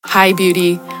Hi,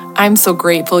 Beauty. I'm so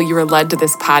grateful you were led to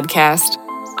this podcast.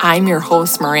 I'm your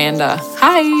host, Miranda.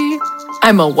 Hi.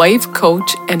 I'm a wife,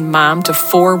 coach, and mom to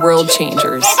 4 world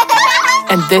changers.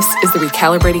 And this is the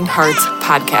Recalibrating Hearts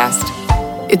podcast.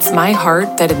 It's my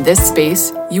heart that in this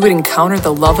space, you would encounter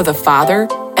the love of the Father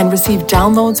and receive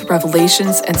downloads,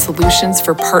 revelations, and solutions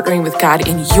for partnering with God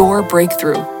in your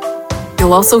breakthrough.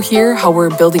 You'll also hear how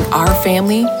we're building our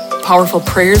family, powerful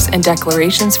prayers and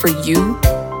declarations for you,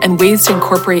 and ways to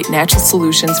incorporate natural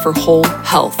solutions for whole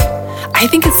health. I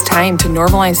think it's time to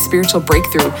normalize spiritual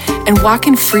breakthrough and walk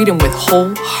in freedom with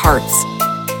whole hearts.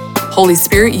 Holy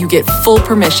Spirit, you get full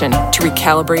permission to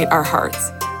recalibrate our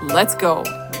hearts. Let's go.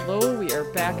 Hello, we are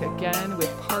back again with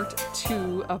part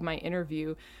 2 of my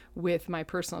interview with my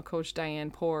personal coach,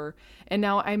 Diane Poor. And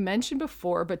now I mentioned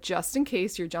before, but just in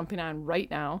case you're jumping on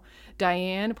right now,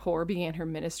 Diane Poor began her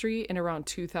ministry in around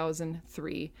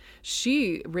 2003.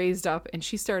 She raised up and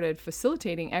she started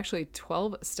facilitating actually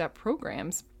 12-step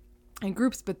programs and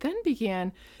groups, but then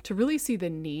began to really see the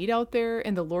need out there,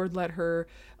 and the Lord led her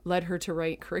to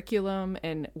write curriculum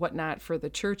and whatnot for the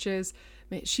churches.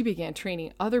 She began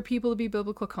training other people to be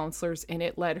biblical counselors, and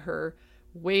it led her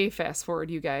way fast forward,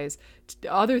 you guys,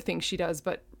 to other things she does,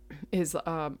 but is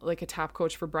like a top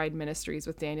coach for Bride Ministries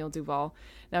with Daniel Duval.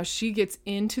 Now she gets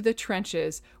into the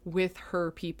trenches with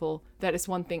her people. That is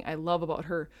one thing I love about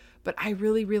her. But I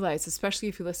really realized, especially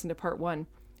if you listen to part 1,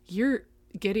 you're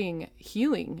getting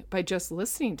healing by just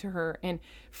listening to her, and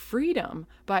freedom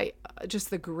by just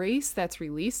the grace that's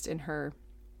released in her.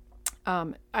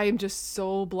 I am just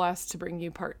so blessed to bring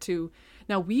you part 2.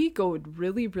 Now we go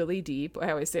really, really deep.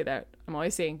 I always say that. I'm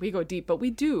always saying we go deep, but we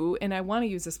do. And I want to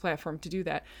use this platform to do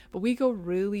that. But we go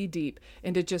really deep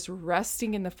into just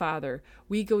resting in the Father.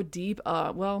 We go deep.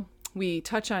 We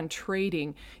touch on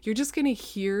trading. You're just going to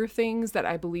hear things that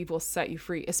I believe will set you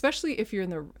free, especially if you're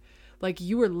in the, like,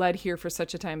 you were led here for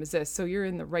such a time as this. So you're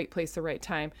in the right place, the right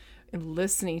time, and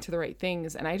listening to the right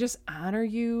things. And I just honor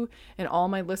you and all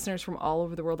my listeners from all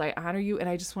over the world. I honor you. And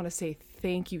I just want to say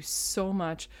thank you so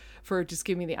much for just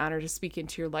giving me the honor to speak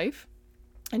into your life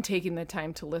and taking the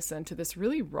time to listen to this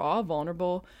really raw,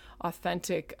 vulnerable,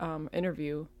 authentic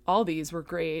interview. All these were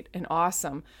great and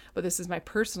awesome, but this is my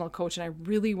personal coach, and I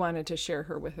really wanted to share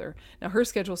her with her. Now, her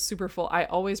schedule is super full. I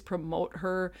always promote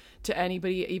her to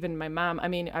anybody, even my mom. I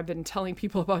mean, I've been telling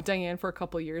people about Diane for a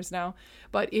couple of years now,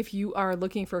 but if you are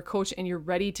looking for a coach and you're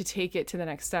ready to take it to the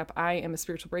next step, I am a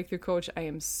spiritual breakthrough coach. I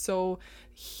am so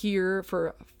here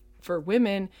for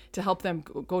women to help them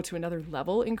go to another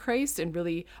level in Christ and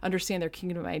really understand their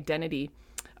kingdom identity.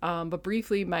 But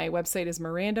briefly, my website is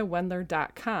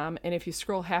mirandawendler.com. And if you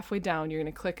scroll halfway down, you're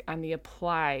going to click on the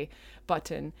apply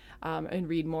button and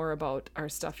read more about our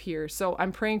stuff here. So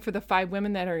I'm praying for the 5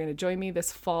 women that are going to join me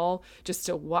this fall just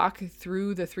to walk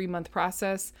through the 3-month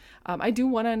process. I do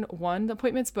one-on-one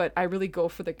appointments, but I really go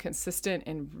for the consistent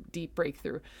and deep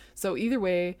breakthrough. So either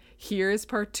way, here is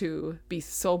part 2. Be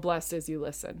so blessed as you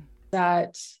listen.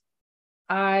 That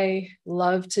I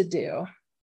love to do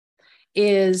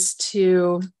is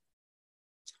to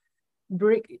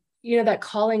bring, that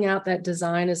calling out that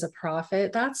design as a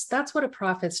prophet. That's what a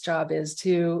prophet's job is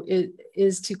to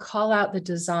call out the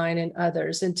design in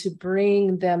others and to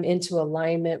bring them into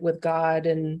alignment with God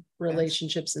and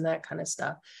relationships and that kind of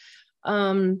stuff.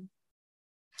 And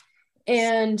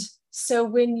so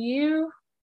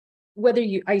whether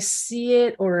I see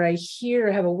it or I hear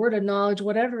or have a word of knowledge,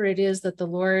 whatever it is that the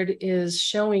Lord is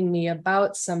showing me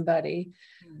about somebody,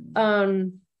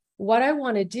 what I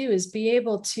want to do is be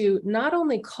able to not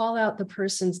only call out the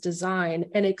person's design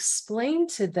and explain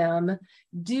to them,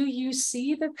 do you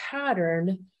see the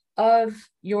pattern of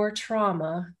your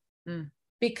trauma?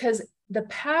 Because the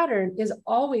pattern is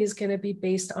always going to be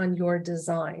based on your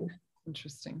design.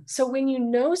 Interesting. So when you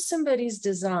know somebody's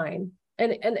design,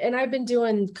 and I've been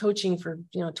doing coaching for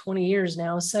 20 years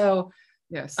now. So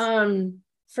yes,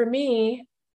 for me,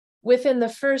 within the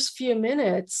first few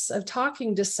minutes of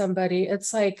talking to somebody,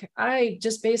 it's like I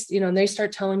just and they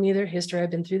start telling me their history.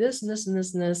 I've been through this and this and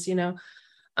this and this,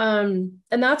 and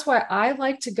that's why I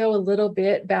like to go a little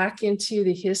bit back into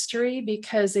the history,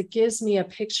 because it gives me a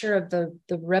picture of the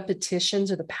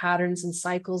repetitions or the patterns and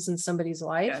cycles in somebody's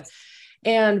life. Yes.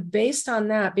 And based on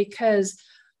that, because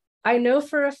I know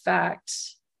for a fact,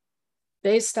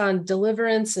 based on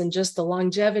deliverance and just the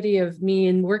longevity of me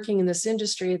and working in this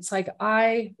industry, it's like,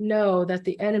 I know that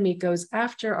the enemy goes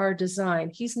after our design.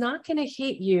 He's not going to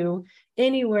hit you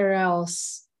anywhere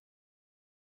else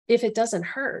if it doesn't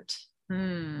hurt.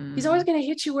 He's always going to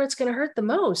hit you where it's going to hurt the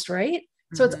most, right?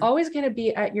 So it's always going to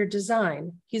be at your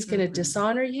design. He's going to Mhm.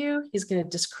 dishonor you. He's going to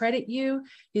discredit you.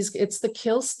 It's the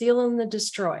kill, steal, and the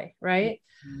destroy, right?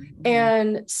 Mhm.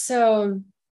 And so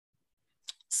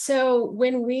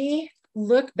when we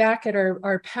look back at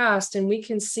our past and we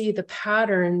can see the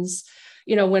patterns,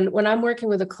 when I'm working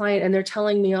with a client and they're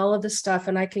telling me all of this stuff,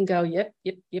 and I can go, yep.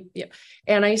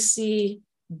 And I see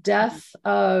death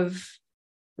of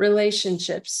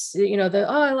relationships,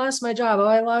 I lost my job. Oh,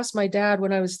 I lost my dad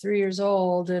when I was 3 years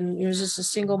old, and it was just a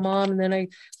single mom. And then I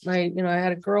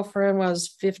had a girlfriend when I was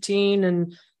 15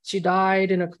 and she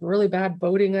died in a really bad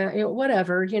boating,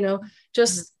 whatever,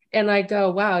 just, and I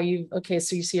go, wow,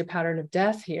 so you see a pattern of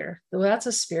death here. Well, that's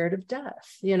a spirit of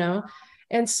death,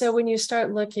 And so when you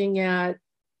start looking at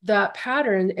that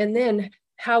pattern and then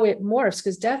how it morphs,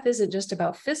 because death isn't just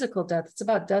about physical death, it's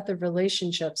about death of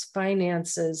relationships,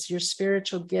 finances, your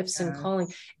spiritual gifts and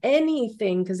calling,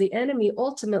 anything, because the enemy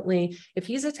ultimately, if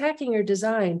he's attacking your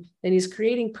design, then he's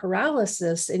creating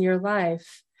paralysis in your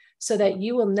life so that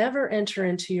you will never enter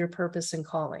into your purpose and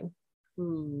calling.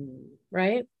 Ooh.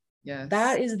 Right? Yes.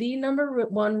 That is the number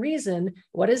one reason.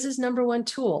 What is his number one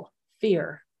tool?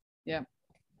 Fear. Yeah.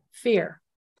 Fear.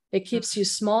 It keeps you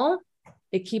small.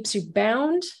 It keeps you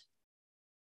bound.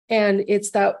 And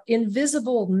it's that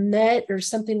invisible net or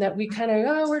something that we kind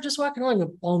of, we're just walking along a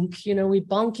bunk, we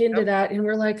bunk into that and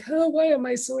we're like, oh, why am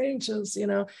I so anxious,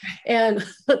 and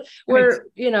we're,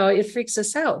 it freaks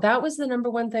us out. That was the number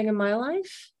one thing in my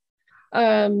life.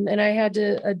 And I had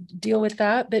to deal with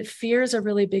that, but fear is a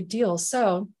really big deal.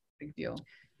 So big deal.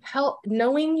 Help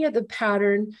knowing the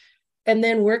pattern and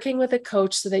then working with a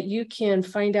coach so that you can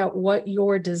find out what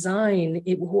your design,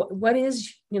 what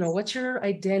is, what's your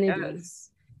identity? Yes.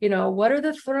 What are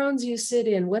the thrones you sit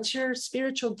in? What's your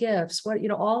spiritual gifts? What,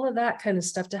 all of that kind of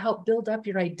stuff to help build up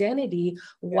your identity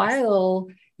while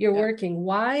you're working.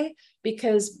 Why?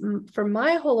 Because for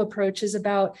my whole approach is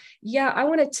about, I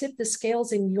want to tip the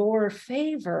scales in your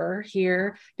favor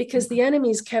here because the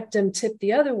enemy's kept them tipped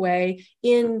the other way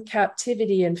in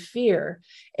captivity and fear.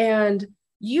 And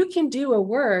you can do a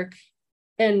work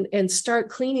and start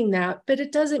cleaning that, but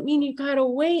it doesn't mean you got to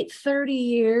wait 30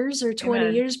 years or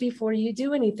 20 years before you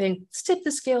do anything. Let's tip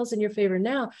the scales in your favor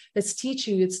now. Let's teach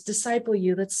you, let's disciple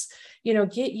you. Let's,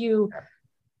 get you,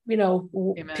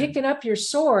 picking up your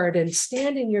sword and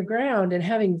standing your ground and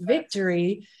having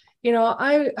victory.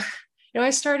 I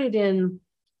started in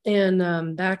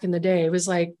back in the day, it was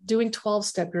like doing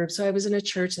 12-step groups. So I was in a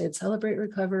church, they'd celebrate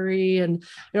recovery and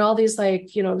all these it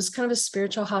was kind of a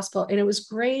spiritual hospital, and it was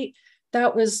great.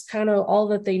 That was kind of all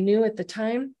that they knew at the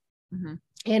time. Mm-hmm.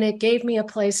 And it gave me a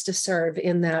place to serve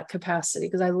in that capacity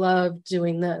because I loved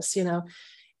doing this,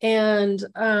 and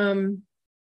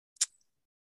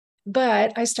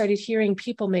but I started hearing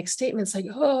people make statements like,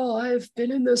 oh, I've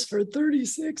been in this for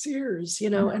 36 years,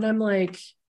 and I'm like,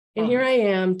 and here I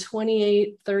am,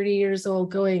 28, 30 years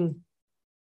old going,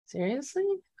 seriously?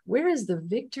 Where is the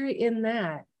victory in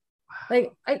that?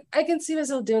 Like, I can see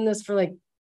myself doing this for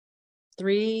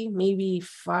 3, maybe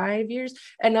 5 years.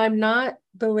 And I'm not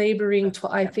belaboring.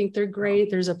 I think they're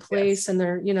great. There's a place and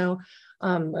they're,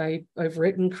 I've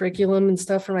written curriculum and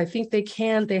stuff, and I think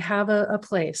they have a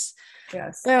place.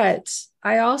 Yes. But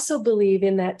I also believe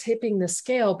in that tipping the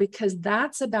scale because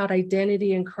that's about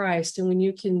identity in Christ. And when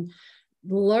you can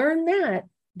learn that,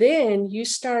 then you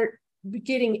start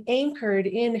getting anchored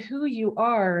in who you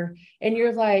are. And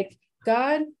you're like,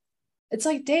 God, it's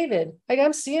like David,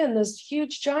 I'm seeing this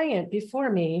huge giant before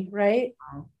me, right?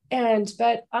 Wow.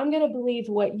 But I'm going to believe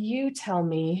what you tell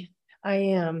me I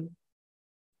am.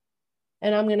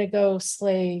 And I'm going to go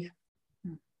slay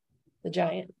the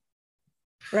giant,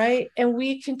 right? And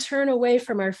we can turn away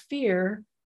from our fear.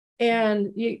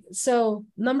 And so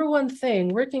number one thing,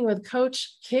 working with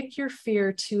coach, kick your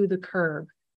fear to the curb.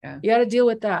 Yeah. You got to deal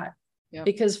with that. Yep.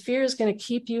 Because fear is going to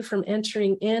keep you from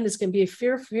entering in. It's going to be a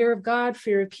fear of God,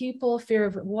 fear of people, fear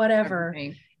of whatever.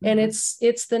 Mm-hmm. And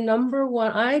it's the number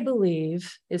one, I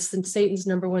believe, Satan's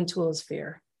number one tool is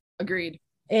fear. Agreed.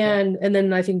 And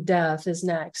then I think death is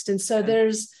next. And so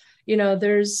there's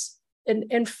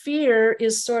fear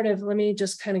is sort of, let me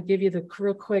just kind of give you the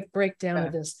real quick breakdown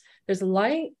of this. There's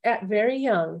lying at very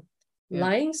young,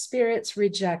 lying spirits,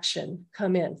 rejection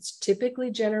come in. It's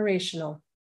typically generational.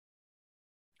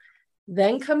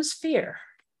 Then comes fear.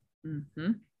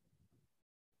 Mm-hmm.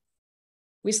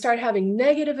 we start having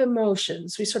negative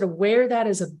emotions. We sort of wear that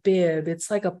as a bib.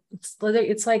 It's like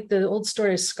the old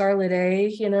story of Scarlet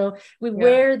A, we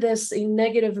wear this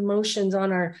negative emotions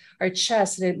on our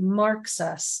chest, and it marks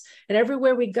us. And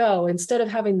everywhere we go, instead of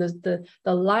having the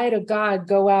light of God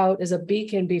go out as a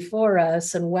beacon before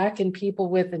us and whacking people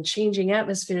with and changing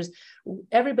atmospheres,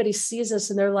 everybody sees us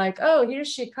and they're like, oh, here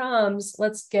she comes.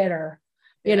 Let's get her.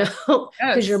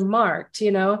 Because you're marked,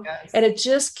 and it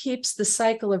just keeps the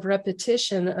cycle of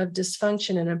repetition of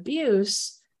dysfunction and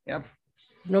abuse,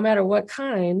 no matter what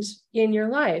kind, in your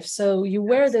life. So you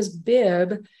wear this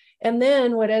bib, and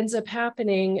then what ends up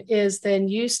happening is then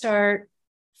you start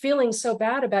feeling so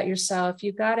bad about yourself.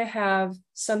 You've got to have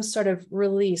some sort of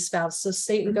release valve. So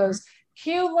Satan goes,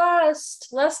 cue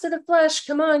lust of the flesh,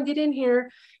 come on, get in here.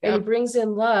 And he brings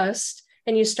in lust,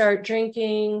 and you start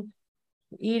drinking,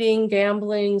 eating,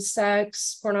 gambling,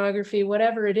 sex, pornography,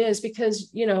 whatever it is,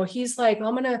 because, he's like,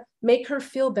 I'm going to make her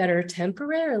feel better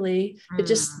temporarily,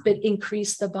 but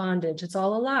increase the bondage. It's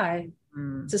all a lie.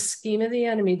 It's a scheme of the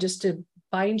enemy just to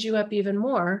bind you up even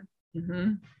more.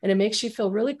 And it makes you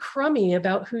feel really crummy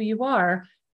about who you are.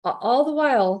 All the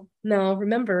while, now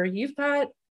remember, you've got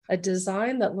a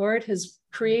design that Lord has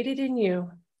created in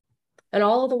you. And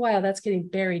all the while that's getting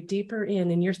buried deeper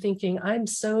in, and you're thinking, I'm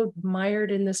so mired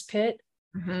in this pit.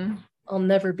 I'll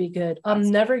never be good.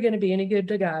 I'm never going to be any good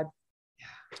to God.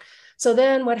 So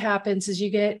then what happens is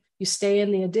you stay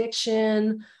in the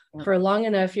addiction for long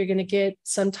enough, you're going to get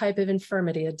some type of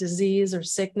infirmity, a disease or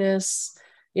sickness.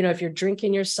 If you're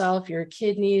drinking yourself, your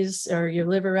kidneys or your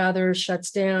liver rather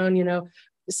shuts down,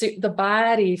 so the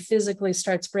body physically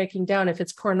starts breaking down. If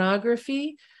it's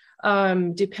pornography,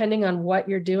 depending on what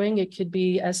you're doing, it could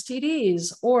be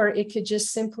STDs, or it could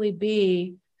just simply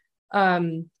be,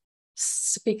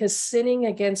 because sinning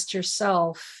against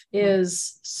yourself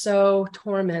is so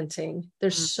tormenting.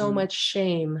 There's so much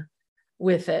shame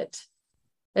with it.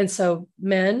 And so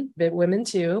men, but women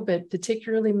too, but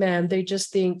particularly men, they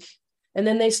just think, and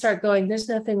then they start going, there's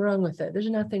nothing wrong with it. There's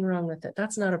nothing wrong with it.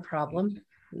 That's not a problem.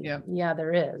 Yeah,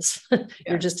 there is.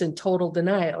 You're just in total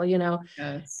denial,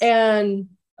 Yes. And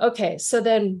okay, so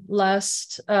then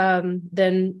lust,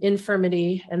 then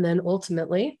infirmity, and then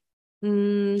ultimately,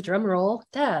 drum roll,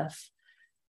 death.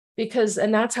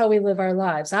 And that's how we live our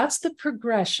lives. That's the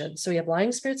progression. So we have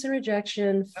lying spirits and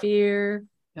rejection, fear,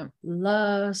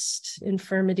 lust,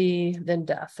 infirmity, then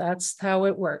death. That's how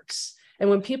it works. And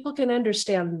when people can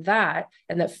understand that,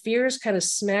 and that fear is kind of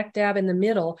smack dab in the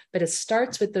middle, but it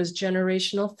starts with those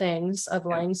generational things of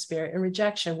lying spirit and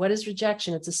rejection. What is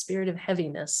rejection? It's a spirit of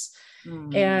heaviness.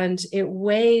 And it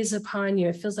weighs upon you.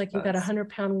 It feels like you've got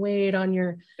 100-pound weight on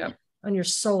your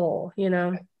soul,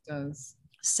 It does.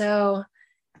 So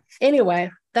anyway,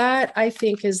 that I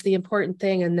think is the important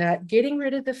thing, and that getting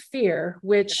rid of the fear,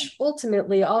 which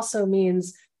ultimately also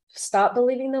means stop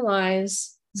believing the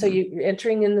lies. So you're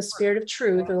entering in the spirit of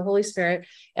truth, or the Holy Spirit,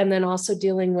 and then also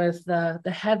dealing with the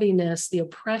heaviness, the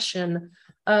oppression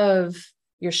of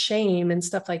your shame and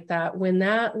stuff like that. When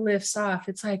that lifts off,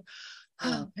 it's like,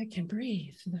 oh, I can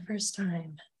breathe for the first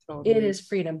time. Totally. It is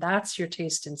freedom. That's your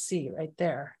taste and see right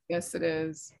there. Yes, it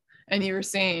is. And you were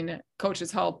saying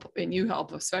coaches help, and you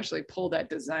help especially pull that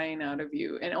design out of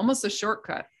you, and almost a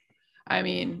shortcut. I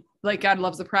mean, like God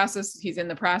loves the process. He's in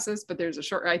the process, but there's a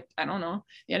short, I don't know.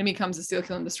 The enemy comes to steal,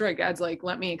 kill, and destroy. God's like,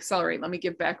 let me accelerate. Let me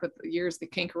give back what the years the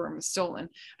cankerworm has stolen.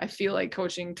 I feel like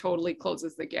coaching totally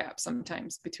closes the gap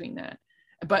sometimes between that.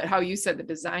 But how you said the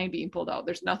design being pulled out,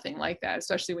 there's nothing like that,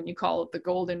 especially when you call it the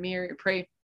golden mirror. You pray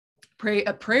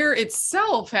a prayer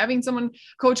itself, having someone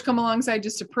coach come alongside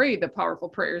just to pray the powerful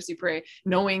prayers you pray,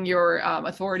 knowing your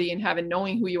authority in heaven,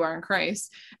 knowing who you are in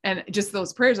Christ. And just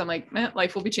those prayers, I'm like, man,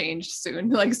 life will be changed soon,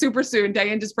 like super soon.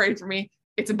 Diane just prayed for me.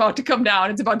 It's about to come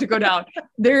down. It's about to go down.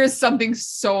 There is something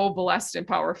so blessed and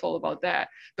powerful about that.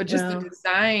 But just the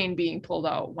design being pulled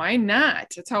out, why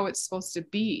not? That's how it's supposed to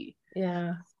be.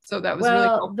 Yeah. So that was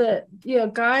really cool.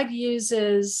 God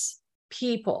uses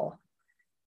people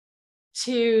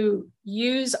to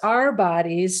use our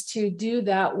bodies to do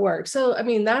that work. So, I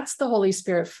mean, that's the Holy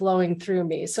Spirit flowing through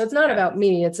me. So it's not about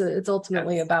me. It's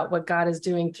ultimately about what God is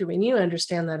doing through me. And you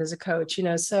understand that as a coach,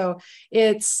 so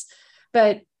it's,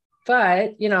 but,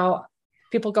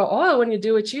 people go, oh, when you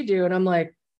do what you do. And I'm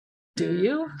like, do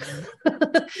you?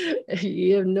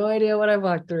 You have no idea what I've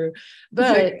walked through, but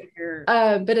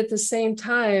at the same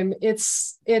time,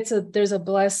 there's a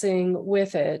blessing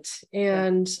with it.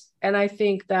 And I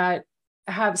think that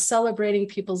celebrating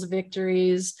people's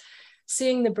victories,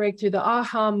 seeing the breakthrough, the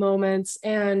aha moments,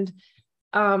 and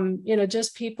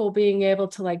just people being able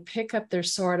to like pick up their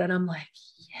sword, and I'm like,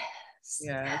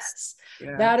 Yes.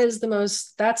 Yes. That is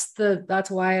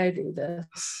that's why I do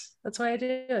this. That's why I do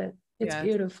it. It's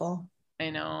beautiful. I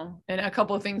know. And a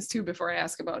couple of things too, before I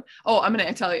ask about, I'm going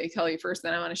to tell you first,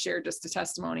 then I want to share just a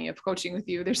testimony of coaching with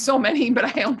you. There's so many,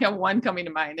 but I only have one coming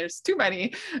to mind. There's too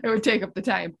many. It would take up the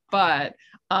time, but,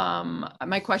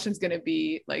 my question is going to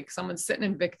be like someone's sitting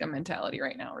in victim mentality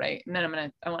right now. Right. And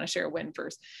then I want to share a win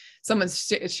first. Someone's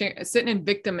sitting in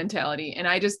victim mentality. And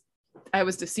I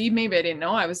was deceived. Maybe I didn't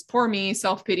know. I was poor me,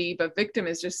 self-pity, but victim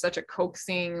is just such a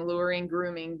coaxing, luring,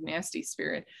 grooming, nasty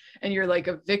spirit. And you're like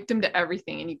a victim to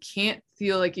everything. And you can't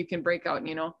feel like you can break out.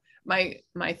 And,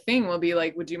 my thing will be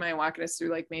like, would you mind walking us through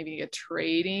like maybe a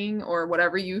trading or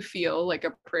whatever you feel like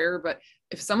a prayer? But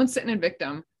if someone's sitting in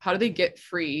victim, how do they get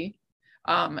free?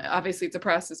 Obviously it's a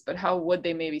process, but how would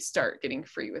they maybe start getting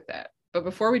free with that? But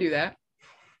before we do that,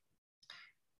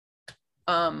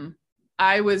 when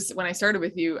I started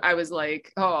with you, I was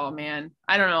like, oh man,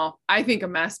 I don't know. I think a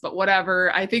mess, but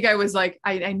whatever. I think I was like,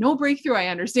 I know breakthrough. I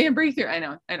understand breakthrough. I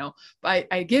know, but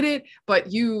I get it. But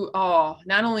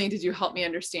not only did you help me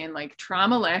understand like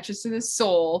trauma latches to the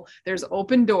soul, there's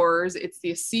open doors. It's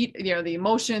the seat, the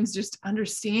emotions, just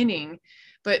understanding,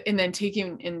 and then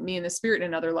taking me in the spirit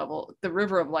another level, the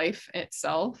river of life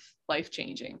itself,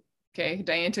 life-changing. Okay.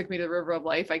 Diane took me to the river of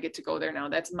life. I get to go there now.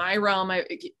 That's my realm.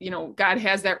 God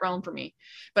has that realm for me,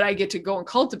 but I get to go and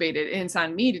cultivate it. And it's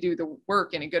on me to do the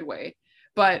work in a good way.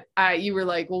 But you were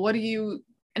like, well, what do you,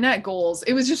 and not goals.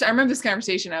 It was just, I remember this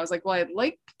conversation. I was like, well, I'd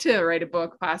like to write a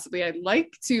book. Possibly. I'd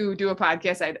like to do a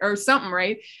podcast or something.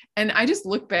 Right. And I just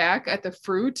look back at the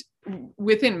fruit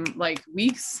within like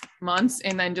weeks, months,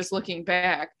 and then just looking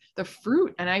back, the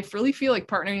fruit. And I really feel like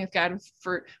partnering with God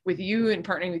with you and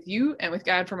partnering with you and with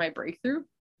God for my breakthrough.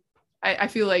 I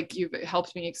feel like you've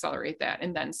helped me accelerate that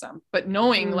and then some, but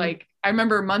knowing like, I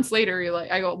remember months later, you're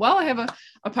like, I go, well, I have a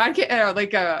podcast,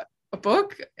 like a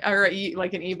book or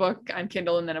like an ebook on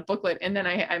Kindle and then a booklet. And then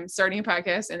I'm starting a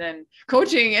podcast and then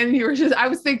coaching. And I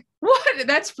was thinking, what?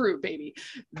 That's fruit, baby.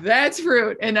 That's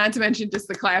fruit. And not to mention just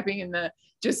the clapping and the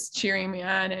just cheering me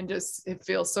on. And just, it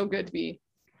feels so good to be.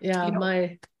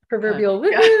 My proverbial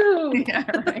woohoo. Yeah,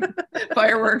 right.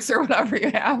 Fireworks or whatever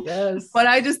you have. Yes. But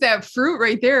that fruit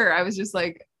right there, I was just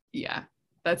like, yeah,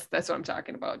 that's what I'm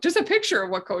talking about. Just a picture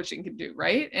of what coaching can do.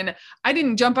 Right. And I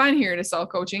didn't jump on here to sell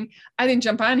coaching. I didn't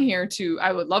jump on here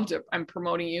I would love to, I'm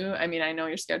promoting you. I mean, I know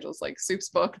your schedule's like soup's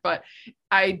booked, but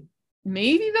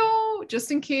maybe though,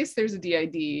 just in case there's a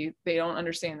DID, they don't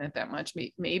understand that much.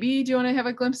 Maybe do you want to have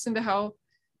a glimpse into how,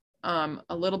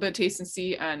 a little bit taste and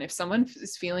see on if someone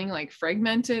is feeling like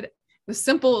fragmented, the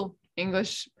simple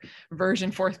English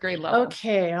version, 4th grade level.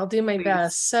 Okay, I'll do my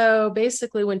best. So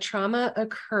basically when trauma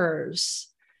occurs,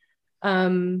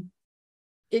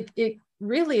 it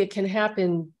really can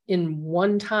happen in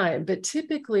one time, but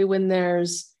typically when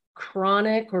there's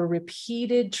chronic or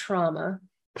repeated trauma,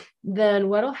 then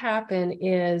what'll happen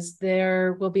is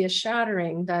there will be a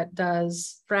shattering that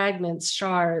does fragments,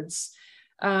 shards.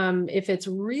 If it's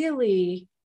really,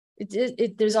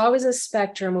 there's always a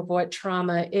spectrum of what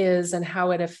trauma is and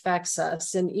how it affects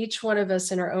us. And each one of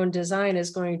us in our own design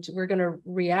we're going to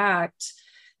react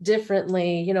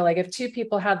differently. Like if two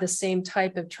people have the same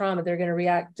type of trauma, they're going to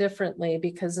react differently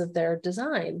because of their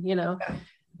design,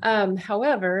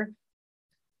 however,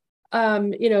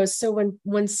 so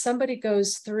when somebody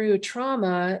goes through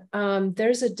trauma,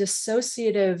 there's a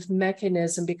dissociative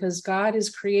mechanism because God has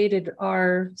created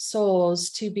our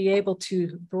souls to be able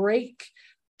to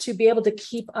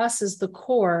keep us as the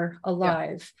core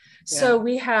alive. Yeah. So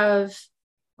we have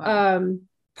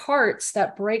parts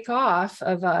that break off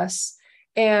of us,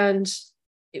 and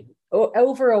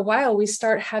over a while, we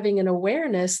start having an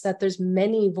awareness that there's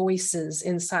many voices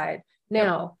inside.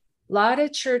 Now, a lot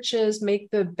of churches make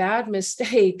the bad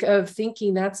mistake of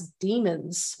thinking that's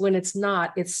demons when it's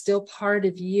not. It's still part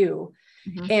of you.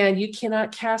 Mm-hmm. And you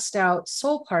cannot cast out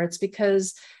soul parts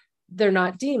because they're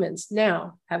not demons.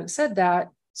 Now, having said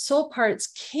that, soul parts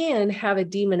can have a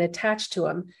demon attached to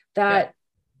them that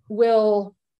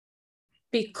will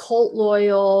be cult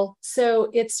loyal. So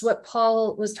it's what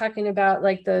Paul was talking about,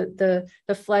 like the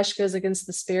flesh goes against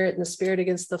the spirit and the spirit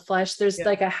against the flesh. There's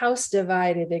like a house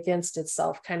divided against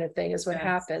itself kind of thing is what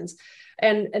happens.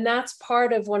 And that's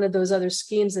part of one of those other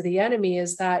schemes of the enemy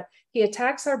is that he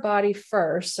attacks our body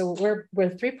first. So we're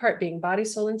 3-part being, body,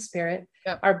 soul, and spirit.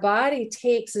 Yep. Our body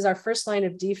is our first line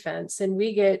of defense, and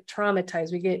we get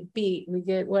traumatized, we get beat, we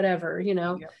get whatever,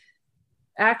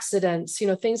 accidents,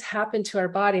 things happen to our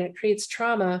body and it creates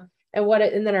trauma.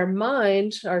 And then our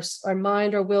mind, our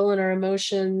will and our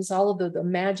emotions, all of the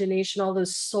imagination, all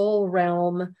those soul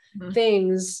realm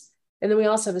things And then we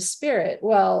also have a spirit.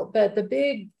 Well, but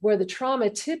where the trauma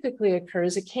typically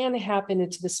occurs, it can happen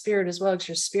into the spirit as well, because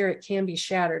your spirit can be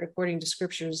shattered according to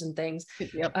scriptures and things.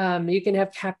 Yep. You can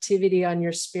have captivity on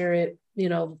your spirit,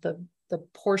 the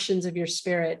portions of your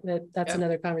spirit. That's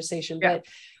another conversation. But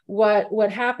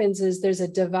what happens is there's a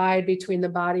divide between the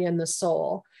body and the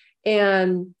soul.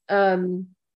 And the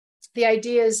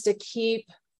idea is to keep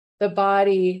the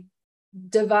body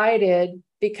divided,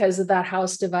 because of that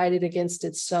house divided against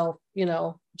itself,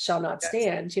 shall not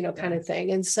stand, kind of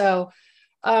thing. And so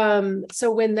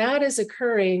when that is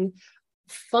occurring,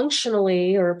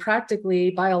 functionally or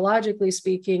practically, biologically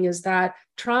speaking, is that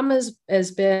trauma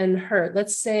has been hurt.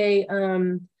 Let's say,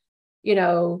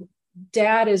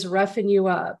 dad is roughing you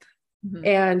up. Mm-hmm.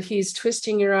 And he's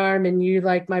twisting your arm and you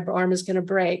like, my arm is going to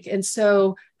break. And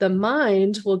so the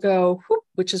mind will go, whoop,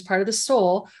 which is part of the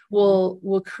soul,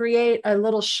 will create a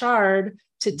little shard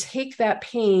to take that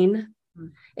pain. Mm-hmm.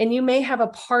 And you may have a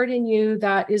part in you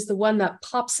that is the one that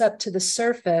pops up to the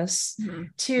surface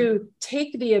to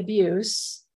take the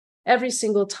abuse every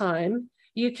single time.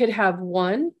 You could have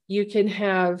one, you can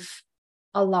have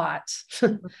a lot.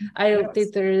 I don't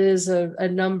think there is a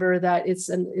number that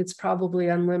it's probably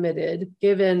unlimited,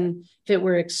 given if it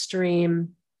were extreme,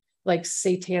 like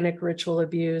satanic ritual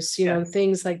abuse,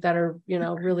 things like that are,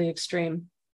 really extreme.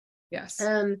 Yes.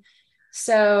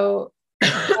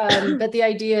 But the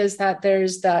idea is that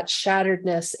there's that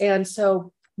shatteredness. And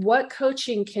so what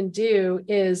coaching can do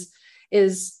is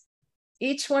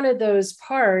each one of those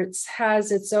parts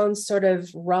has its own sort of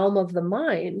realm of the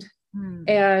mind.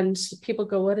 And people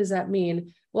go, what does that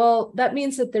mean? Well, that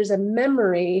means that there's a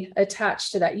memory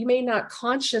attached to that. You may not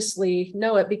consciously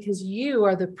know it because you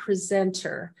are the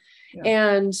presenter,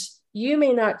 and you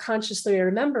may not consciously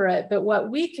remember it. But what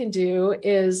we can do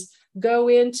is go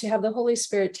in to have the Holy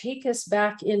Spirit take us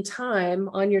back in time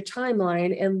on your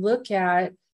timeline and look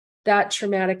at that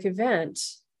traumatic event.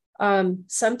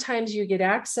 Sometimes you get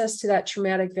access to that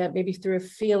traumatic event, maybe through a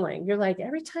feeling. You're like,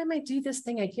 every time I do this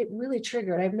thing, I get really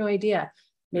triggered. I have no idea.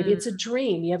 Maybe it's a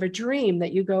dream. You have a dream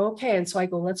that you go, okay. And so I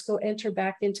go, let's go enter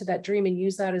back into that dream and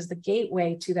use that as the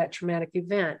gateway to that traumatic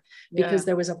event, because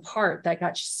there was a part that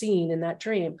got seen in that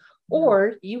dream.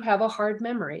 Or you have a hard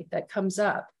memory that comes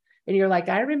up and you're like,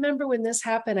 I remember when this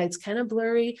happened. It's kind of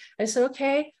blurry. I said,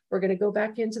 okay, we're going to go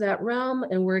back into that realm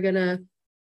and we're going to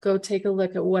go take a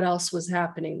look at what else was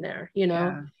happening there,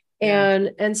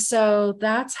 And so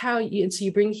that's how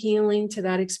you bring healing to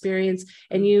that experience,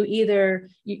 and you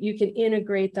can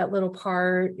integrate that little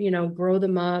part, grow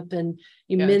them up, and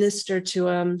you minister to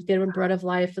them, get them bread of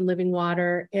life and living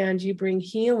water, and you bring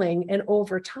healing. And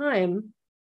over time,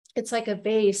 it's like a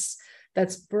vase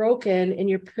that's broken and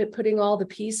you're putting all the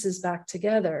pieces back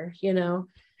together,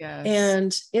 Yes.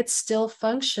 And it's still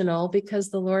functional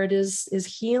because the Lord is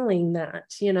healing that,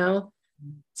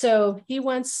 So he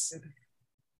wants,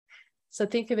 so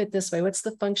think of it this way. What's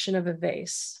the function of a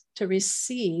vase? To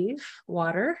receive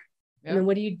water. And then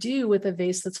what do you do with a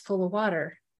vase that's full of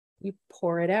water? You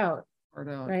pour it out,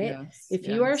 right? Yes. If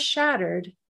you are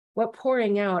shattered, what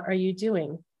pouring out are you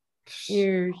doing?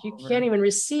 You can't even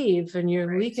receive, and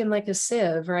you're leaking like a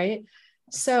sieve, right?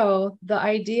 So the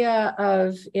idea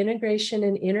of integration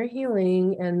and inner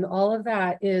healing and all of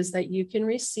that is that you can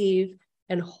receive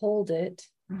and hold it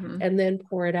and then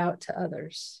pour it out to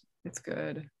others. It's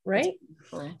good. Right?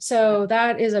 So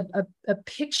that is a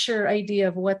picture idea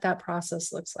of what that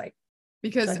process looks like.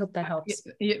 Because so I hope that helps.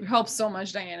 It helps so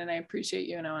much, Diane, and I appreciate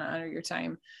you and I want to honor your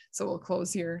time. So we'll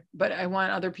close here, but I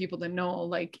want other people to know,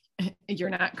 like, you're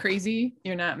not crazy,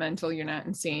 you're not mental, you're not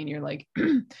insane. You're like,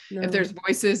 if there's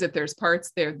voices, if there's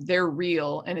parts, they're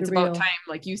real. And it's about time,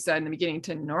 like you said in the beginning,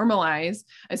 to normalize,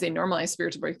 I say normalize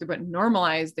spiritual breakthrough, but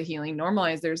normalize the healing,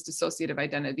 normalize there's dissociative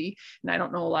identity. And I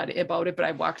don't know a lot about it,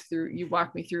 but you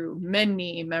walked me through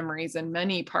many memories and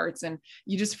many parts, and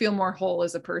you just feel more whole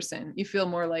as a person. You feel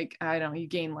more like, I don't know, you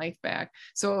gain life back.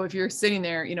 So if you're sitting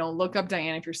there, look up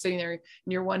Diane. If you're sitting there and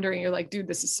you're wondering, you're like, dude,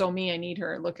 this is so me, I need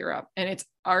her, look her up. And it's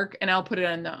ARC, and I'll put it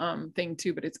on the thing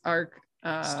too, but it's ARC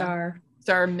Star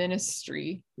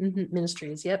Ministry.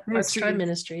 Ministries. Yep. ARC Star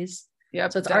Ministries.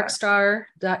 Yep. So it's arcstar.org.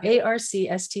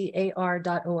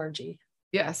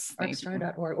 Yes.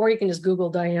 Arcstar.org. Or you can just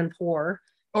Google Diane Poore.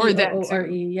 Or that Poore.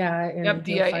 Yeah. And yep.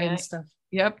 DIN stuff.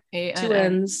 Yep. Two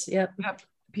N's. Yep.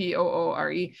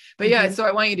 Poore. But yeah, so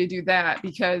I want you to do that,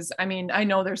 because I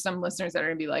know there's some listeners that are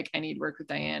gonna be like, I need work with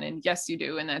Diane, and yes, you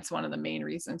do, and that's one of the main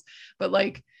reasons. But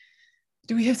like,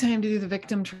 do we have time to do the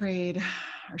victim trade,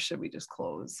 or should we just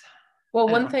close? Well,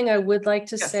 one thing I would like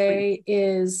to say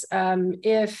is,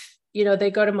 if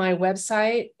they go to my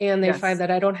website and they Yes. find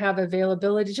that I don't have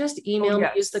availability, just email me,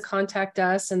 use the yes. contact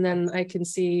us, and then I can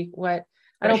see what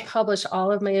I don't Right. publish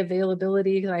all of my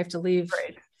availability because I have to leave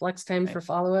Right. flex time Right. for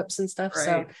follow-ups and stuff.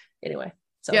 So Right. anyway,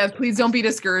 so Yeah, please don't be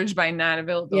discouraged by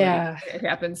non-availability. yeah, It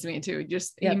happens to me too.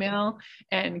 Just Yep. email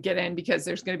and get in, because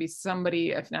there's going to be somebody,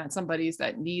 if not somebody's,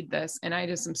 that need this. And I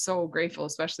just am so grateful,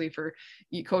 especially for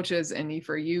you coaches and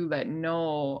for you that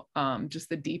know just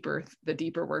the deeper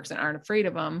works and aren't afraid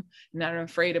of them, not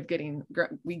afraid of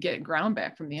we get ground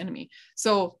back from the enemy.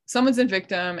 So someone's in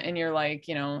victim and you're like,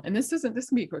 and this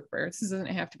can be a quick prayer. This doesn't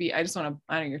have to be, I just want to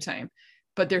honor your time.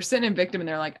 But they're sitting in victim and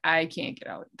they're like, I can't get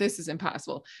out. This is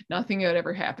impossible. Nothing good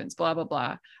ever happens, blah, blah,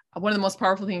 blah. One of the most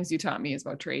powerful things you taught me is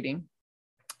about trading.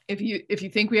 If you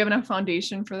think we have enough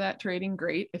foundation for that trading,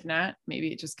 great. If not,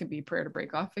 maybe it just could be prayer to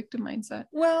break off victim mindset.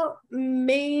 Well,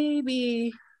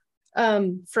 maybe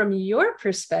from your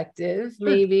perspective,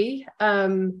 maybe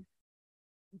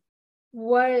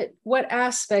what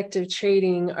aspect of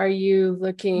trading are you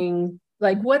looking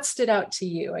like? What stood out to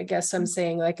you? I guess I'm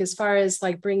saying, like, as far as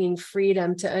like bringing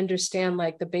freedom to understand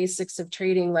like the basics of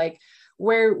trading, like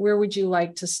where would you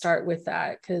like to start with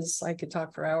that? Because I could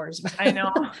talk for hours. I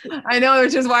know,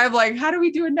 which is why I'm like, how do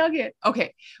we do a nugget?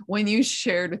 Okay, when you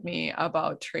shared with me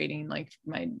about trading, like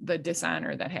the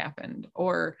dishonor that happened,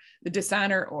 or the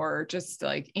dishonor, or just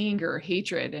like anger,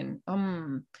 hatred, and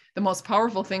the most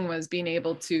powerful thing was being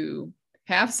able to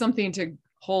have something to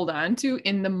hold on to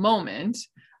in the moment,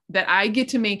 that I get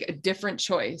to make a different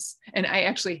choice. And I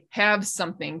actually have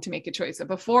something to make a choice.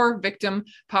 Before, victim,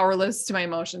 powerless to my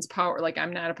emotions, like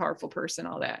I'm not a powerful person,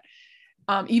 all that.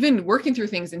 Even working through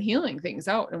things and healing things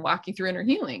out and walking through inner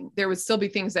healing, there would still be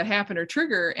things that happen or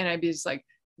trigger. And I'd be just like,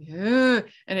 yeah,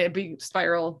 and it'd be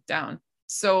spiral down.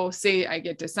 So say I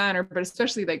get dishonor, but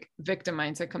especially like victim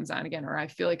mindset comes on again, or I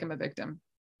feel like I'm a victim.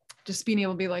 Just being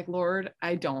able to be like, Lord,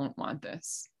 I don't want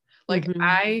this. Like,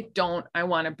 I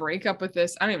want to break up with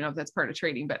this. I don't even know if that's part of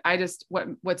trading, but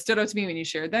what stood out to me when you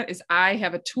shared that is I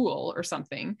have a tool or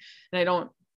something, and I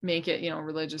don't make it,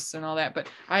 religious and all that, but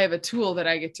I have a tool that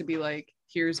I get to be like,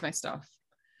 here's my stuff.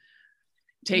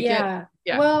 Take it.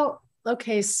 Yeah. Well,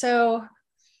 okay. So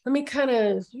let me kind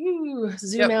of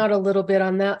zoom out a little bit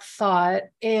on that thought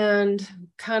and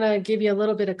kind of give you a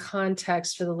little bit of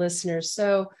context for the listeners.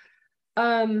 So,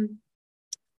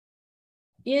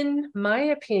 in my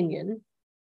opinion,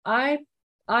 I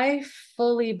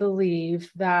fully believe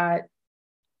that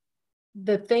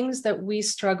the things that we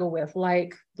struggle with,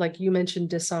 like you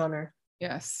mentioned, dishonor.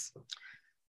 Yes.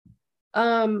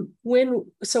 When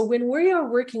we are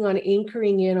working on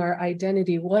anchoring in our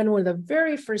identity, one of the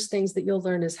very first things that you'll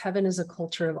learn is heaven is a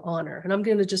culture of honor. And I'm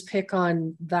going to just pick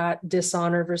on that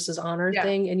dishonor versus honor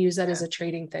thing and use that as a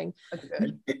trading thing. That's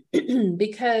good.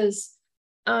 Because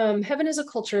heaven is a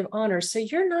culture of honor. So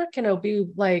you're not going to be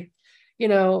like,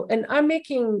 and I'm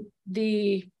making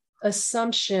the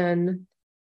assumption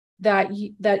that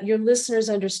your listeners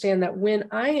understand that when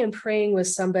I am praying with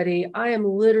somebody, I am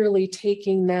literally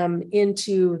taking them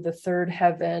into the third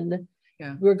heaven.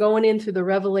 Yeah. We're going in through the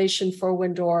Revelation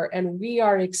 4:1 door, and we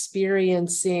are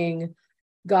experiencing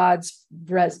God's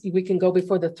breath. We can go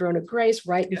before the throne of grace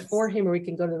right before him, or we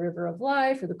can go to the river of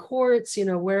life or the courts,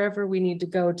 wherever we need to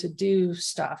go to do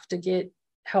stuff, to get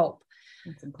help.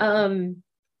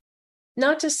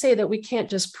 Not to say that we can't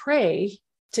just pray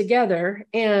together,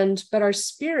 but our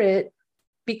spirit,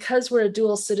 because we're a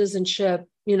dual citizenship,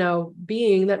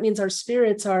 being, that means our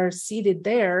spirits are seated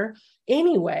there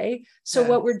anyway. So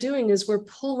what we're doing is we're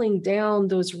pulling down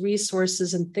those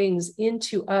resources and things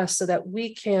into us so that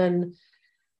we can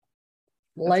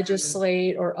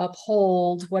legislate or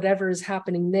uphold whatever is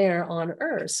happening there on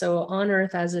earth. So on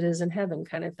earth as it is in heaven,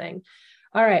 kind of thing.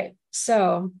 All right.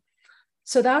 So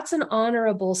that's an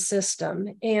honorable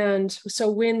system. And so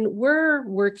when we're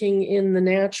working in the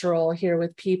natural here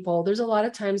with people, there's a lot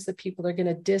of times that people are going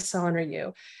to dishonor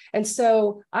you. And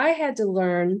so I had to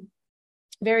learn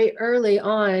very early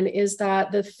on is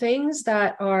that the things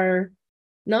that are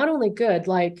not only good,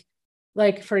 like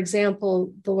for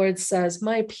example, the Lord says,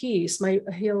 my peace,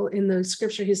 in the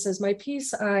scripture, he says, my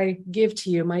peace I give to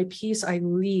you, my peace I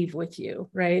leave with you,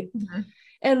 right? Mm-hmm.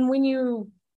 And when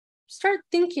you start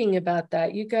thinking about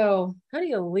that, you go, how do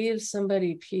you leave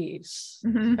somebody peace?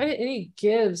 Mm-hmm. How do you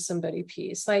give somebody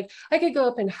peace? Like I could go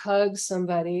up and hug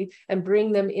somebody and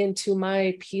bring them into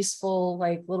my peaceful,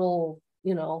 like little,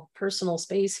 personal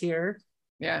space here.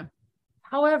 Yeah.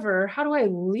 However, how do I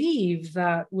leave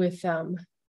that with them?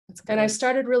 And I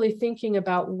started really thinking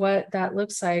about what that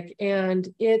looks like. And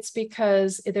it's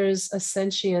because there's a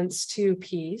sentience to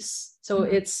peace. So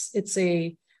it's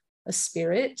a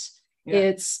spirit. Yeah.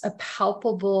 It's a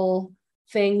palpable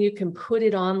thing. You can put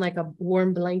it on like a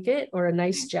warm blanket or a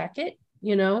nice jacket,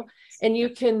 and you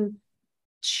can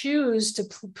choose to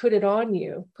put it on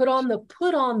you, put on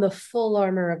the full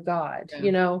armor of God.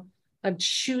 I'm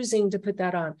choosing to put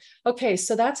that on. Okay,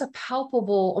 so that's a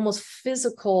palpable, almost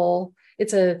physical.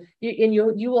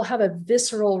 You will have a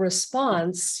visceral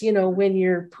response, when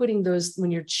you're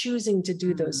when you're choosing to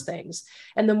do those things.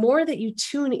 And the more that you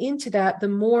tune into that, the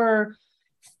more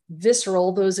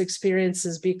visceral those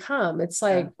experiences become. It's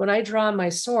like when I draw my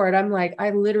sword, I'm like,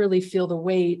 I literally feel the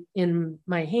weight in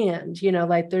my hand,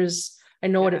 like I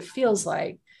know what it feels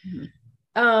like.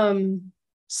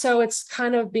 So it's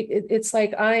kind of, it's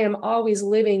like I am always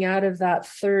living out of that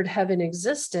third heaven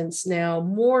existence now,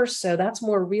 more so. That's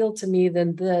more real to me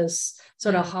than this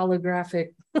sort of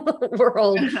holographic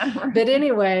world. But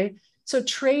anyway, so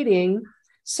trading.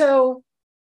 So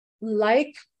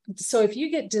if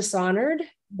you get dishonored,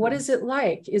 what is it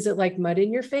like? Is it like mud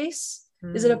in your face?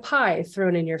 Is it a pie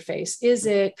thrown in your face? Is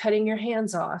it cutting your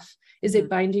hands off? Is it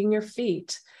binding your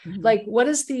feet? Like, what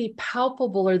is the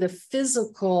palpable or the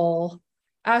physical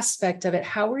aspect of it?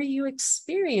 How are you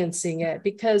experiencing it?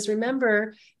 Because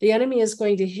remember, the enemy is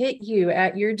going to hit you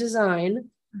at your design.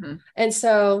 And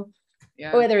so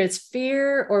whether it's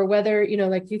fear or whether,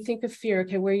 like you think of fear,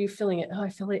 okay, where are you feeling it? Oh, I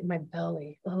feel it in my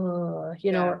belly. Oh,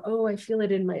 or, oh, I feel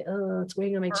it in my, it's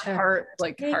weighing on my chest.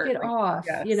 Take it off,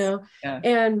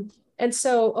 And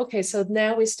so, okay, so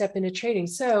now we step into trading.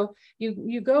 So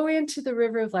you go into the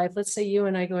river of life. Let's say you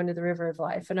and I go into the river of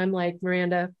life. And I'm like,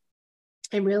 Miranda,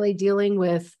 I'm really dealing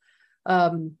with,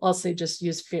 I'll say just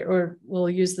use fear, or we'll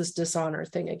use this dishonor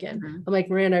thing again. I'm like,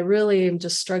 Miranda, I really am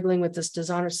just struggling with this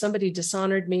dishonor. Somebody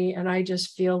dishonored me. And I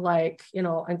just feel like,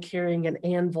 I'm carrying an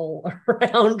anvil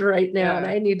around right now. And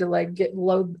I need to like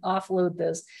offload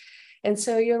this. And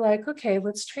so you're like, okay,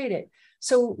 let's trade it.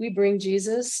 So we bring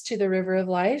Jesus to the river of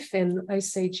life. And I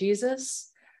say, Jesus,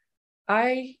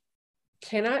 I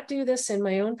cannot do this in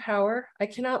my own power. I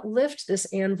cannot lift this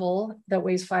anvil that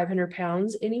weighs 500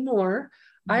 pounds anymore.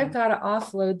 I've got to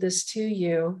offload this to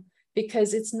you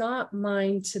because it's not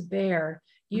mine to bear.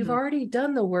 You've already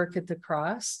done the work at the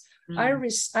cross. I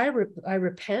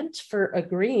repent for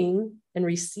agreeing and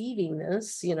receiving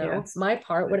this, my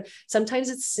part. Sometimes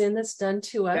it's sin that's done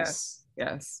to us.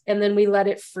 Yes. And then we let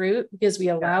it fruit because we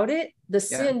allowed it. The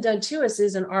sin done to us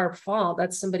isn't our fault.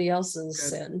 That's somebody else's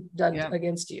sin done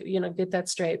against you, get that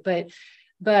straight.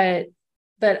 But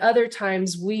other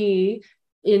times we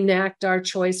enact our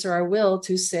choice or our will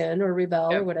to sin or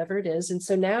rebel or whatever it is. And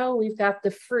so now we've got the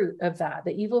fruit of that,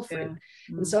 the evil fruit.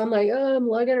 And so I'm like, oh, I'm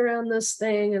lugging around this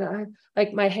thing. And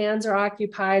my hands are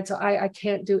occupied. So I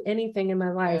can't do anything in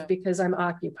my life because I'm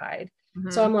occupied.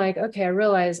 So I'm like, okay, I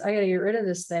realize I got to get rid of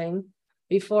this thing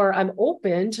before I'm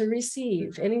open to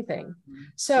receive anything.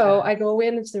 So I go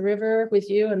into the river with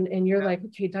you and you're like,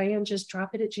 okay, Diane, just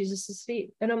drop it at Jesus's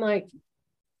feet. And I'm like,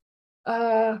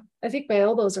 I think my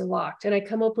elbows are locked. And I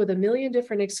come up with a million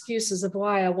different excuses of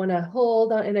why I want to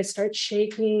hold on. And I start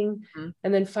shaking.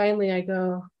 And then finally I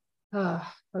go,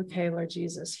 oh, okay, Lord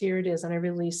Jesus, here it is. And I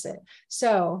release it.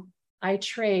 So I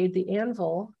trade the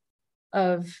anvil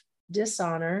of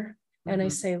dishonor. And I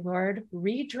say, Lord,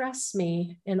 redress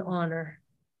me in honor.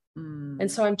 And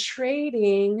so I'm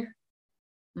trading.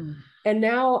 And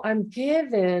now I'm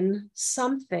given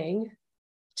something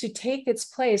to take its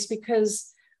place,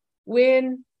 because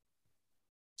when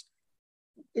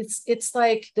it's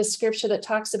like the scripture that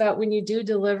talks about when you do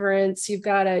deliverance, you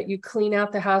clean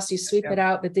out the house, you sweep it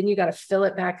out, but then you got to fill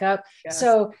it back up.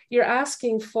 So you're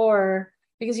asking for,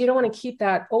 because you don't want to keep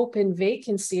that open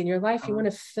vacancy in your life. You want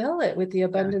to fill it with the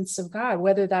abundance of God,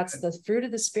 whether that's the fruit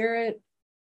of the Spirit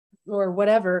or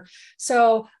whatever.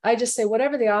 So I just say,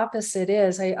 whatever the opposite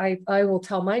is, I will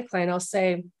tell my client, I'll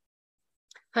say,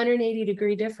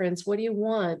 180-degree difference. What do you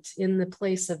want in the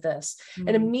place of this?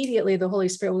 And immediately the Holy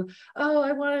Spirit will, oh,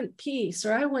 I want peace,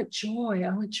 or I want joy.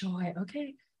 I want joy.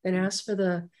 Okay. Then ask for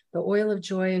the oil of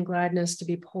joy and gladness to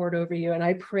be poured over you. And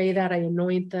I pray that, I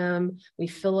anoint them, we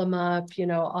fill them up,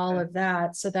 all of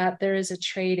that, so that there is a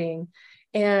trading.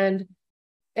 And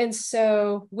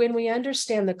so when we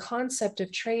understand the concept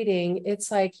of trading, it's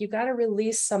like, you got to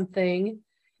release something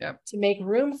to make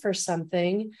room for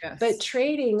something. But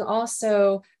trading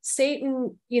also,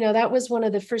 Satan, that was one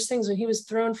of the first things when he was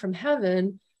thrown from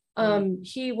heaven.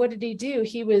 What did he do?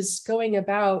 He was going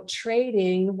about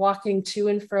trading, walking to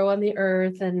and fro on the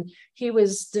earth, and he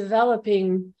was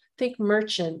developing, think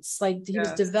merchants, like he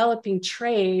was developing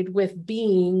trade with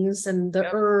beings and the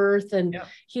earth, and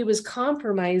he was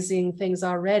compromising things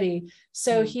already.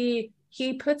 So he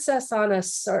he puts us on a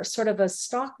sort of a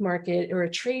stock market or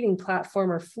a trading platform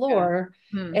or floor,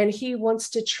 and he wants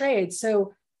to trade.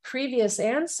 So previous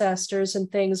ancestors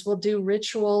and things will do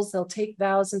rituals, they'll take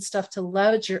vows and stuff to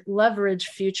leverage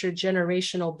future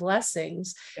generational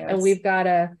blessings. And we've got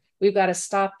to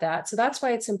stop that. So that's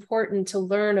why it's important to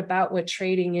learn about what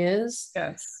trading is.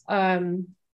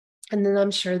 And then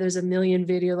I'm sure there's a million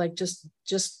video, like just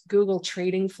Google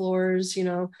trading floors,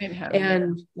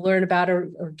 and learn about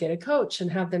or get a coach and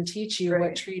have them teach you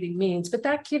what trading means. But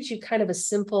that gives you kind of a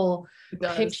simple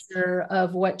picture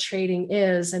of what trading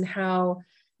is and how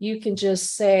you can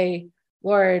just say,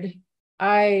 Lord,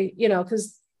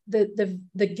 because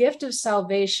the gift of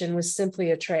salvation was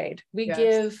simply a trade. We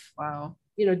give,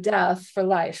 death for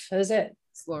life. That is it.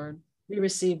 Lord. We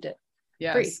received it.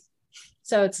 Free.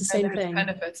 So it's the same thing.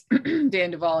 Benefits,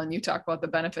 Dan Duvall, and you talk about the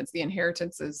benefits, the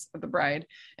inheritances of the bride,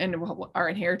 and our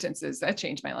inheritances. That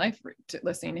changed my life.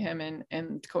 Listening to him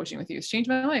and coaching with you has changed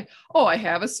my life. Oh, I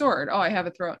have a sword. Oh, I have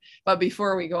a throne. But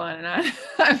before we go on and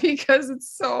on, because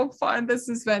it's so fun,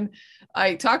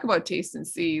 I talk about taste and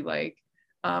see, like,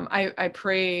 I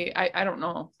pray, I don't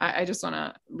know. I just want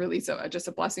to release just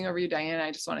a blessing over you, Diane. I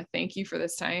just want to thank you for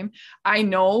this time. I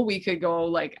know we could go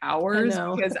like hours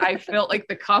because I felt like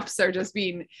the cups are just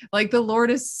being like, the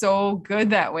Lord is so good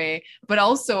that way, but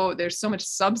also there's so much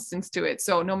substance to it.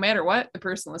 So no matter what, the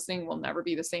person listening will never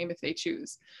be the same if they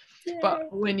choose. Yay. But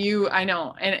I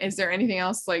know. And is there anything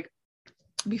else like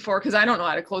before, because I don't know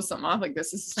how to close something off like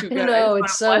this. This is too good. No,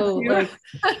 it's so like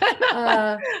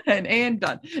and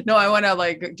done. No, I want to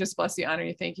like just bless you, honor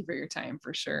you, thank you for your time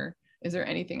for sure. Is there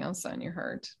anything else on your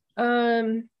heart?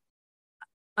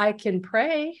 I can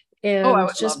pray and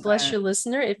just bless your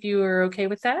listener if you are okay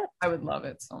with that. I would love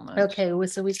it so much. Okay,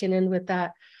 so we can end with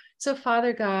that. So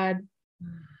Father God,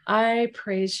 I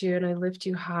praise you and I lift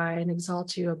you high and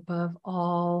exalt you above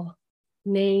all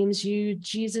names. You,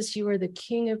 Jesus, you are the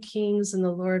King of Kings and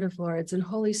the Lord of Lords. And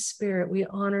Holy Spirit, we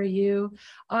honor you.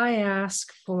 I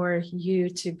ask for you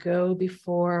to go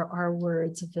before our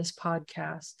words of this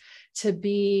podcast, to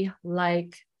be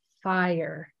like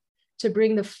fire, to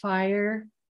bring the fire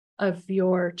of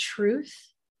your truth,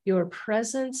 your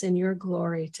presence, and your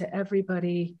glory to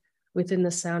everybody within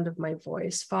the sound of my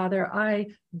voice. Father, I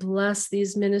bless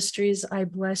these ministries. I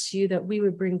bless you that we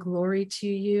would bring glory to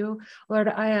you. Lord,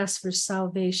 I ask for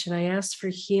salvation. I ask for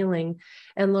healing.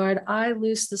 And Lord, I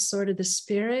loose the sword of the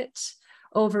Spirit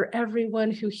over everyone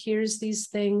who hears these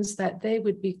things, that they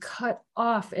would be cut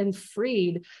off and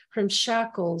freed from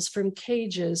shackles, from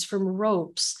cages, from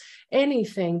ropes,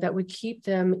 anything that would keep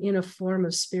them in a form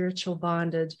of spiritual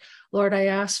bondage. Lord, I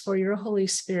ask for your Holy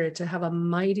Spirit to have a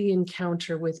mighty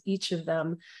encounter with each of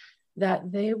them,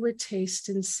 that they would taste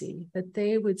and see, that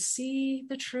they would see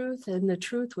the truth and the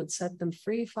truth would set them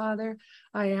free, Father.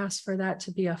 I ask for that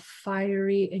to be a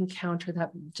fiery encounter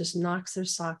that just knocks their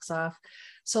socks off.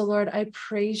 So Lord, I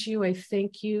praise you. I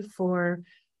thank you for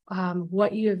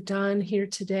what you have done here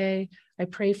today. I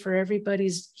pray for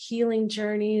everybody's healing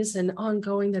journeys and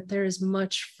ongoing, that there is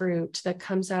much fruit that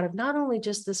comes out of not only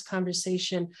just this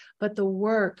conversation, but the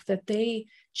work that they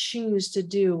choose to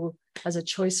do as a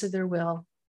choice of their will.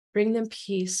 Bring them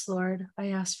peace, Lord. I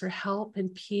ask for help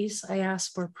and peace. I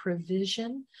ask for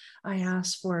provision. I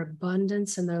ask for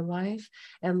abundance in their life.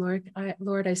 And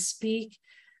Lord, I speak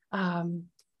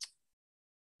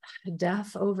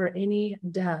death over any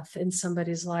death in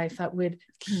somebody's life that would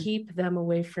keep them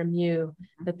away from you,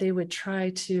 that they would try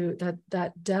to,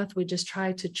 that death would just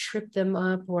try to trip them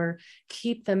up or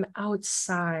keep them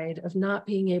outside of not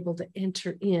being able to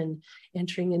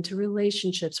entering into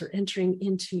relationships or entering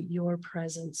into your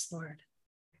presence, Lord.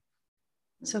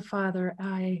 So Father,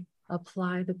 I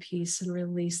apply the peace and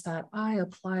release that. I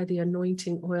apply the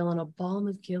anointing oil and a balm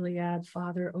of Gilead,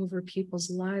 Father, over people's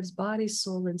lives, body,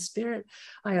 soul, and spirit.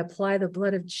 I apply the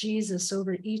blood of Jesus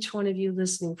over each one of you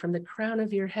listening, from the crown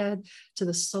of your head to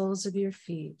the soles of your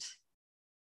feet.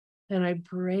 And I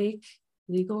break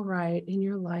legal right in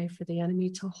your life for the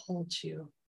enemy to hold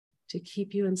you, to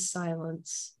keep you in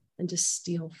silence, and to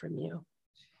steal from you.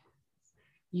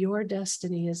 Your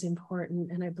destiny is important,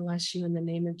 and I bless you in the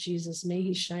name of Jesus. May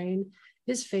he shine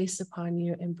his face upon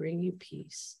you and bring you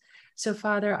peace. So,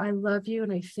 Father, I love you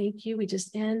and I thank you. We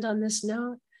just end on this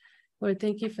note. Lord,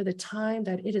 thank you for the time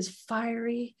that it is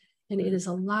fiery and it is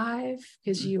alive,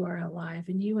 because you are alive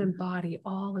and you embody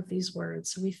all of these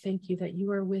words. So we thank you that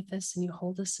you are with us and you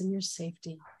hold us in your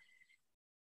safety.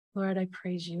 Lord, I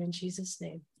praise you in Jesus'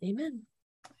 name. Amen.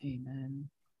 Amen.